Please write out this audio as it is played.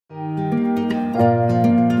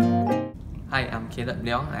I'm Caleb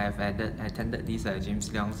Leong. I have attended this James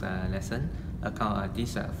Leong's lesson,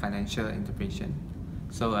 this financial integration.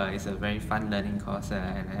 So it's a very fun learning course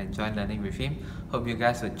and I enjoy learning with him. Hope you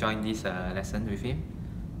guys would join this lesson with him.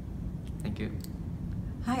 Thank you.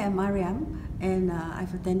 Hi, I'm Mariam and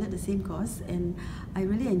I've attended the same course and I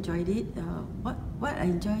really enjoyed it. What I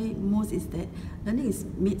enjoy most is that learning is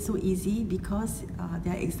made so easy because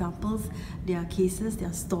there are examples, there are cases, there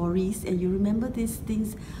are stories, and you remember these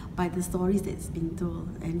things by the stories that's been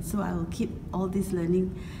told. And so I will keep all this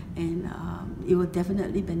learning and it will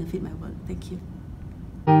definitely benefit my work. Thank you.